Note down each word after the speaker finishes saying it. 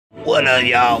What up,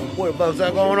 y'all? What the fuck's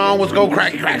going on? What's going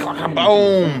crack,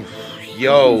 boom?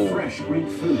 Yo.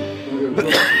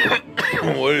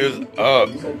 What is up?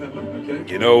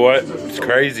 You know what? It's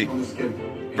crazy.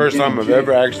 First time I've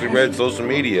ever actually read social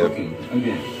media.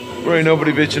 There ain't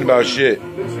nobody bitching about shit.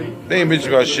 They ain't bitching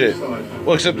about shit.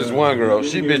 Well, except this one girl.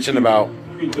 She bitching about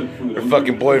her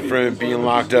fucking boyfriend being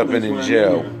locked up and in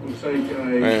jail.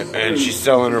 And she's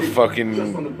selling her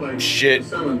fucking shit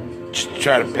to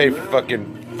try to pay for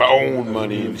fucking phone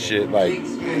money and shit. Like,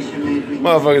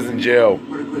 motherfuckers in jail.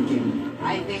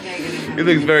 He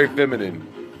looks very feminine.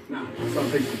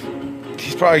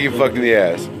 He's probably getting fucked in the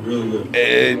ass.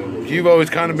 And you've always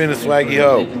kind of been a swaggy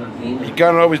hoe. You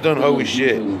kind of always done hoey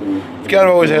shit. You kind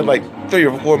of always had like 3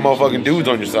 or 4 motherfucking dudes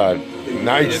on your side.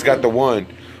 Now you just got the one.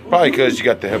 Probably because you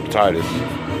got the hepatitis.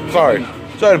 Sorry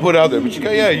to put it out there, but you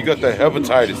got the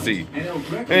hepatitis C.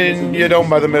 And you don't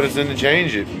buy the medicine to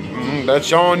change it.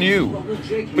 That's on you.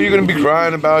 But you're going to be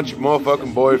crying about your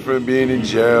motherfucking boyfriend being in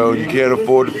jail. You can't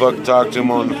afford to fucking talk to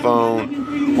him on the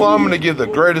phone. Well, I'm going to give the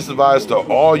greatest advice to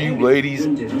all you ladies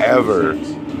ever.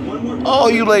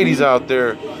 All you ladies out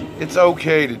there, it's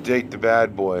okay to date the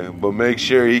bad boy, but make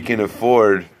sure he can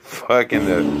afford fucking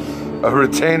a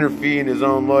retainer fee in his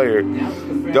own lawyer.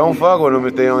 Don't fuck with them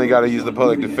if they only got to use the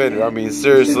public defender. I mean,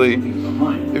 seriously, if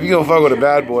you're going to fuck with a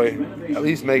bad boy, at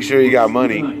least make sure you got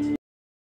money.